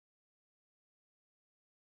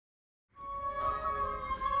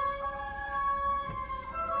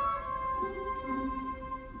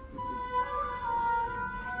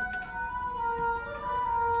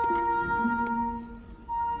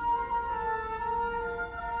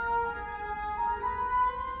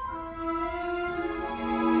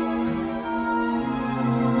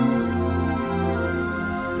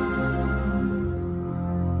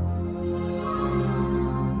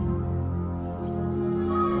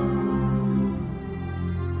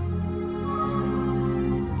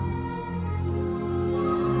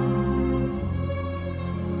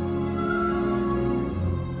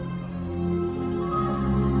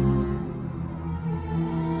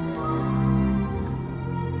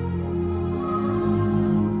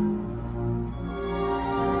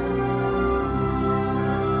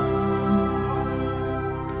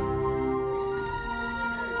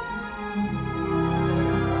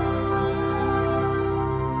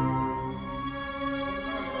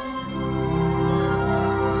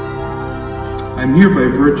I'm here by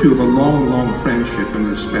virtue of a long friendship and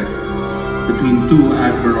respect between two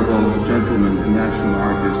admirable gentlemen and national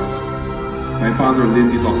artists, my father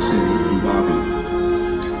Lindy Loxing and Bobby.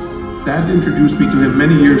 Dad introduced me to him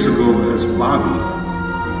many years ago as Bobby,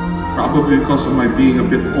 probably because of my being a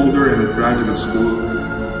bit older and at graduate school,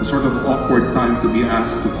 a sort of awkward time to be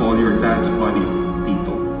asked to call your dad's buddy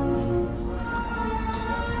Tito.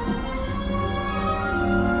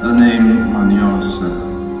 The name Mañosa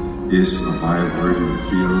is a byword in the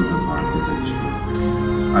field of architecture.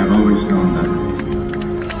 I've always known that name.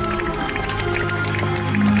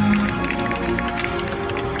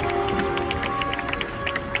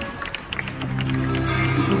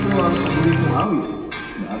 Ito po ang paborito kong awit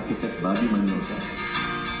ni Architect Bobby Mañosa.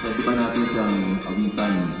 Pwede ba natin siyang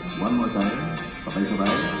awitan one more time?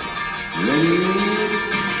 Sabay-sabay. Ready?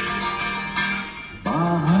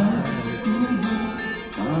 Bahay, tubo,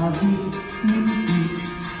 kahit muntis,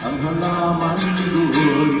 ang halaman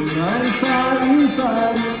doon ay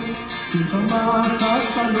sari-sari. Sinsamas at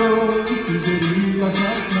talong, sigarilyas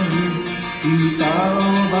at mani, itaw,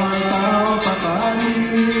 bataw,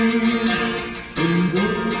 patanin.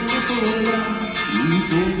 Pindot na tola,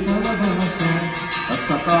 ipog kalabasa, at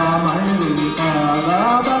saka mayroon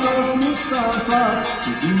palabang ng mustasa,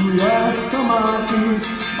 sibuyas, kamatis,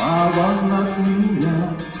 bawang at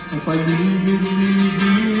luya, ang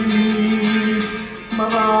paligid-ligid,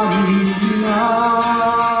 maraming na.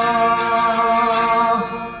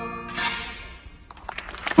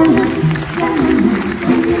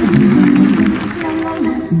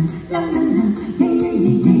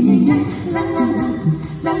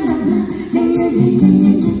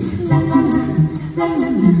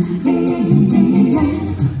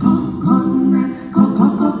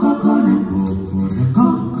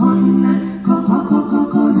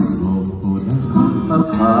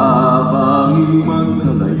 Habang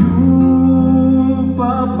magkalayo,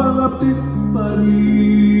 papalapit pa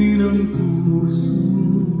rin ang puso.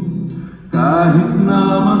 Kahit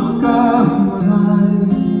na magkahiwalay,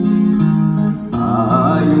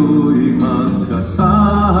 tayo'y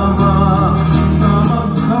magkasama sa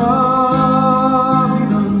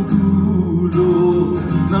magkabilang dulo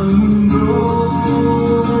ng mundo.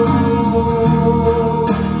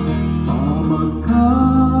 Sa magkabilang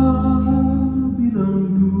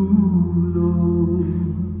dulo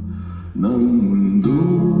ng mundo.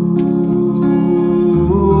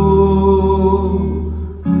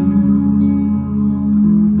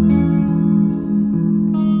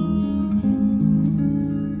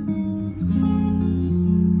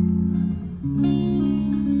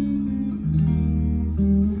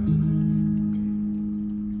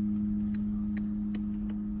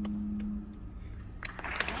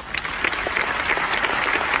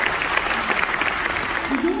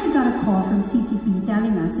 Today I got a call from CCP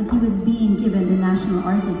telling us that he was being given the National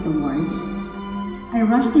Artist Award. I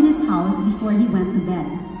rushed to his house before he went to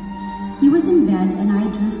bed. He was in bed and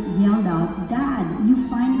I just yelled out, "Dad, you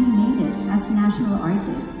finally made it as National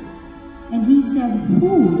Artist." And he said,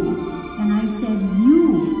 "Who?" And I said,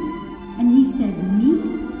 "You." And he said, "Me?"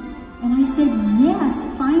 And I said, "Yes,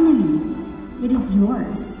 finally, it is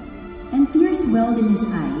yours." And tears welled in his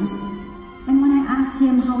eyes. And when I asked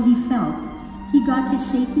him how he felt, he got his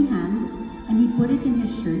shaky hand and he put it in his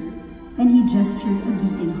shirt and he gestured a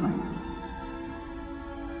beating heart.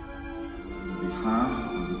 On behalf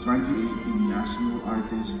of the 2018 National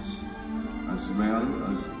Artists, as well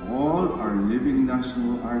as all our living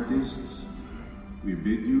national artists, we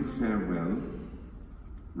bid you farewell.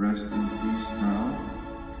 Rest in peace now,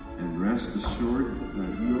 and rest assured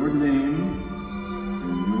that your name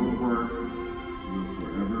and your work